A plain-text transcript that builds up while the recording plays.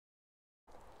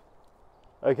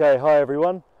Okay, hi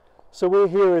everyone. So we're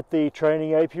here at the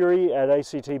training apiary at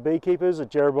ACT Beekeepers at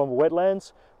Jerrabomberra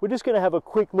Wetlands. We're just going to have a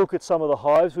quick look at some of the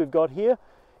hives we've got here.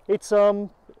 We've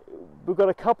got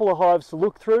a couple of hives to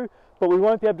look through, but we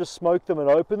won't be able to smoke them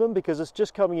and open them because it's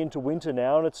just coming into winter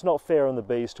now and it's not fair on the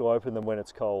bees to open them when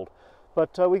it's cold.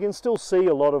 But we can still see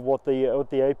a lot of what the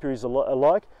apiaries are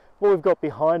like. What we've got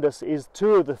behind us is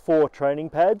 2 of the 4 training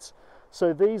pads.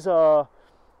 So these are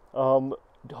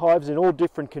hives in all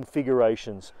different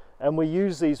configurations, and we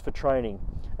use these for training,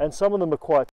 and some of them are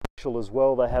quite special as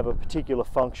well. They have a particular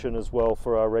function as well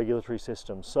for our regulatory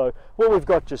system. So what we've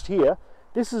got just here,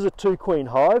 this is a 2 queen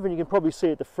hive, and you can probably see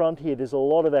at the front here there's a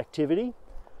lot of activity.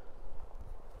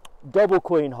 Double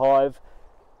queen hive,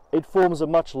 it forms a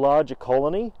much larger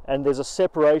colony and there's a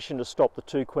separation to stop the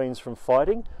 2 queens from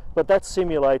fighting, but that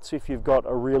simulates if you've got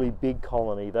a really big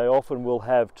colony. They often will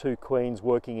have 2 queens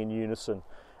working in unison,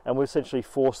 and we essentially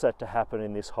force that to happen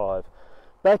in this hive.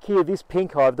 Back here, this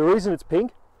pink hive, the reason it's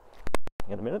pink,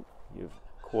 in a minute, you've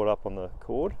caught up on the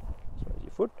cord, so raise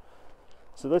your foot.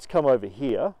 So let's come over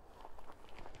here.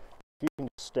 You can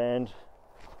just stand,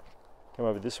 come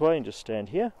over this way and just stand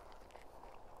here.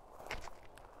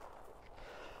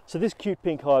 So this cute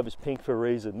pink hive is pink for a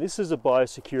reason. This is a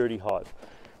biosecurity hive.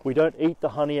 We don't eat the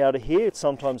honey out of here. It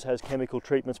sometimes has chemical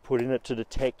treatments put in it to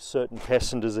detect certain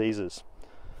pests and diseases.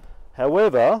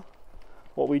 However,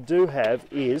 what we do have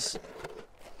is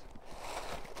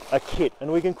a kit,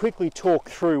 and we can quickly talk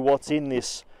through what's in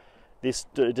this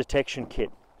detection kit.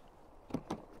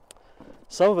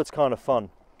 Some of it's kind of fun.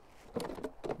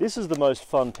 This is the most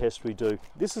fun test we do.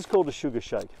 This is called a sugar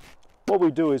shake. What we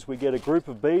do is we get a group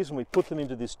of bees and we put them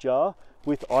into this jar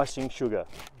with icing sugar.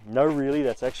 No, really,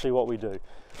 that's actually what we do.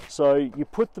 So you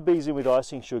put the bees in with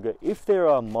icing sugar. If there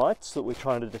are mites that we're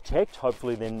trying to detect,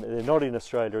 hopefully then they're not in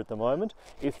Australia at the moment,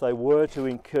 if they were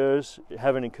to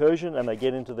have an incursion and they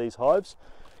get into these hives,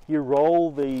 you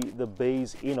roll the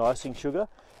bees in icing sugar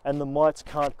and the mites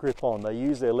can't grip on. They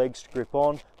use their legs to grip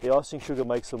on. The icing sugar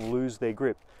makes them lose their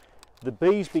grip. The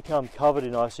bees become covered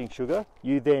in icing sugar.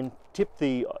 You then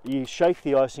you shake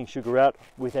the icing sugar out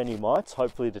with any mites,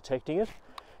 hopefully detecting it.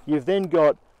 You've then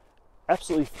got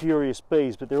absolutely furious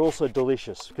bees, but they're also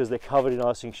delicious because they're covered in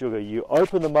icing sugar. You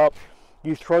open them up,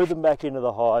 you throw them back into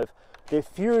the hive. They're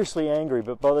furiously angry,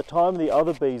 but by the time the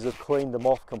other bees have cleaned them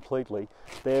off completely,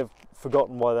 they've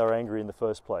forgotten why they were angry in the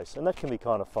first place, and that can be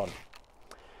kind of fun.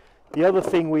 The other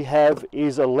thing we have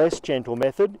is a less gentle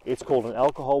method. It's called an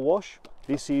alcohol wash.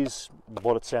 This is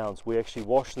what it sounds. We actually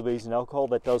wash the bees in alcohol.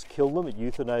 That does kill them. It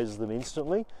euthanizes them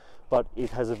instantly, but it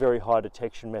has a very high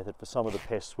detection method for some of the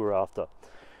pests we're after.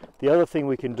 The other thing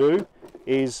we can do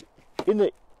is in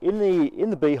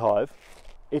the beehive,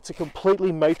 it's a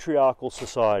completely matriarchal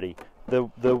society.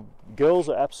 The girls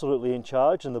are absolutely in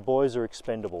charge and the boys are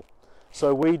expendable.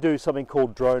 So we do something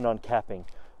called drone uncapping.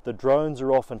 The drones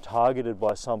are often targeted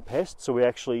by some pests, so we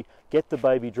actually get the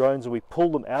baby drones and we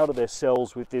pull them out of their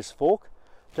cells with this fork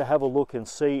to have a look and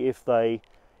see if they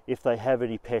have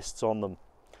any pests on them.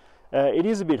 It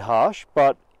is a bit harsh,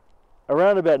 but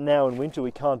around about now in winter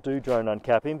we can't do drone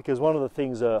uncapping because one of the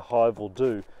things a hive will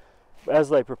do, as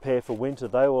they prepare for winter,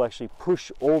 they will actually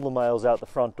push all the males out the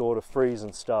front door to freeze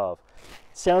and starve.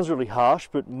 It sounds really harsh,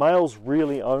 but males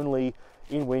really only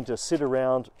in winter sit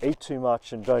around, eat too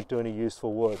much and don't do any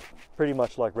useful work, pretty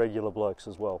much like regular blokes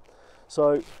as well.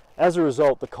 So as a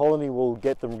result, the colony will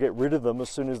get rid of them as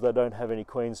soon as they don't have any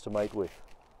queens to mate with.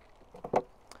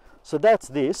 So that's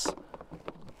this,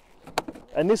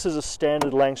 and this is a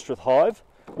standard Langstroth hive.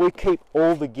 We keep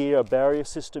all the gear, a barrier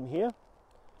system here.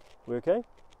 We okay?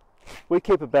 We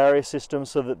keep a barrier system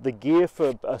so that the gear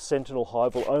for a sentinel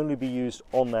hive will only be used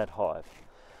on that hive.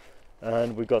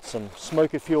 And we've got some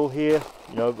smoker fuel here.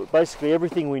 You know, but basically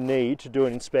everything we need to do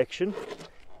an inspection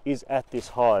is at this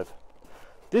hive.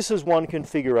 This is one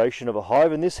configuration of a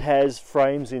hive, and this has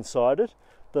frames inside it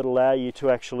that allow you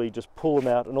to actually just pull them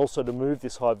out and also to move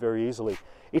this hive very easily.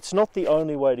 It's not the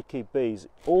only way to keep bees.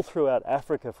 All throughout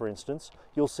Africa, for instance,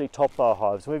 you'll see top bar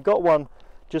hives. And we've got one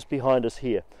just behind us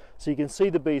here. So you can see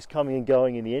the bees coming and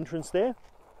going in the entrance there.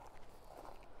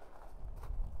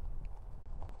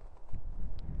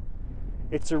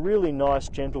 It's a really nice,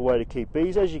 gentle way to keep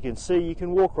bees. As you can see, you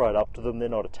can walk right up to them. They're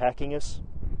not attacking us.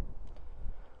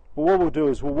 But what we'll do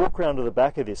is we'll walk around to the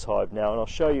back of this hive now and I'll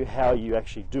show you how you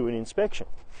actually do an inspection.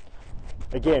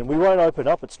 Again, we won't open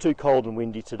up. It's too cold and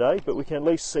windy today, but we can at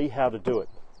least see how to do it.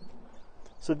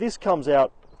 So this comes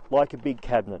out like a big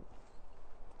cabinet.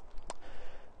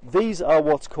 These are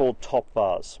what's called top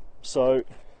bars. So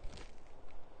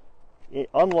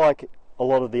unlike a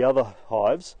lot of the other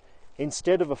hives,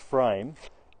 instead of a frame,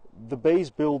 the bees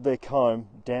build their comb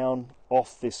down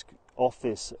off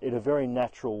this in a very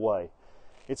natural way.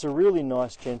 It's a really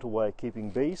nice, gentle way of keeping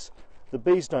bees. The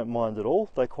bees don't mind at all;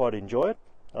 they quite enjoy it.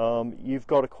 You've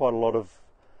got quite a lot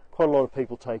of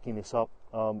people taking this up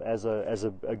as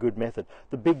a good method.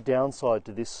 The big downside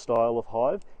to this style of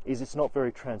hive is it's not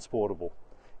very transportable.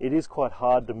 It is quite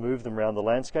hard to move them around the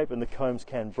landscape, and the combs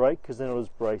can break because they're not as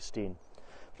braced in.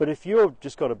 But if you've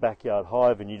just got a backyard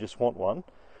hive and you just want one,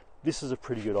 this is a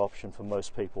pretty good option for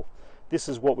most people. This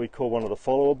is what we call one of the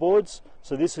follower boards.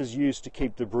 So this is used to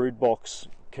keep the brood box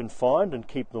confined and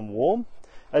keep them warm.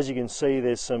 As you can see,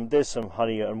 there's some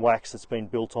honey and wax that's been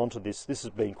built onto this. This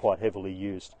has been quite heavily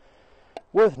used.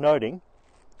 Worth noting,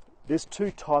 there's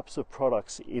two types of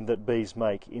products that bees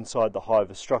make inside the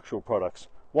hive as structural products.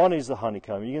 One is the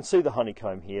honeycomb. You can see the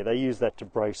honeycomb here. They use that to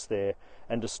brace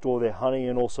and to store their honey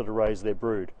and also to raise their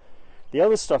brood. The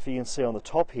other stuff you can see on the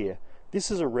top here,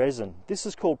 this is a resin. This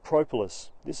is called propolis.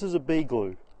 This is a bee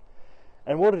glue.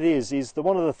 And what it is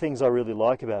one of the things I really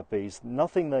like about bees,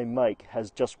 nothing they make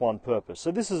has just one purpose. So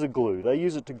this is a glue. They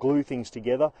use it to glue things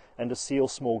together and to seal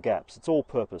small gaps. It's all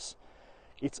purpose.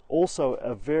 It's also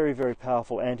a very, very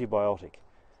powerful antibiotic.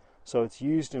 So it's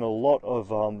used in a lot of,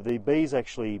 the bees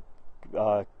actually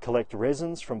collect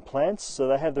resins from plants, so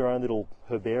they have their own little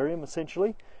herbarium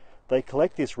essentially. They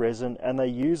collect this resin and they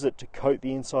use it to coat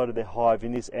the inside of their hive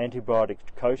in this antibiotic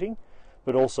coating,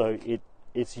 but also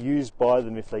it's used by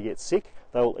them if they get sick.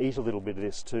 They will eat a little bit of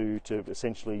this to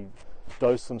essentially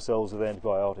dose themselves with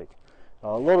antibiotic.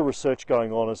 A lot of research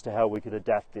going on as to how we could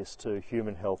adapt this to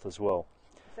human health as well.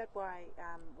 Is that why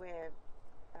we're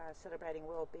celebrating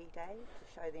World Bee Day, to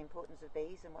show the importance of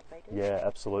bees and what they do? Yeah,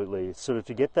 absolutely. It's sort of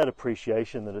to get that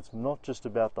appreciation that it's not just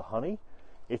about the honey,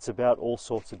 it's about all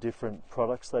sorts of different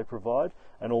products they provide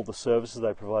and all the services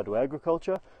they provide to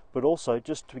agriculture, but also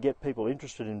just to get people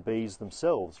interested in bees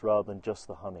themselves rather than just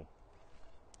the honey.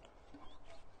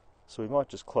 So we might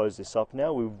just close this up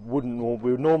now. We would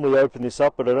normally open this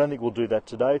up, but I don't think we'll do that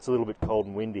today. It's a little bit cold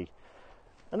and windy.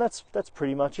 And that's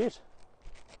pretty much it.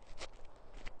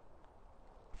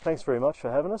 Thanks very much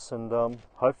for having us, and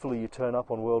hopefully you turn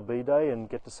up on World Bee Day and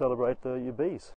get to celebrate your bees.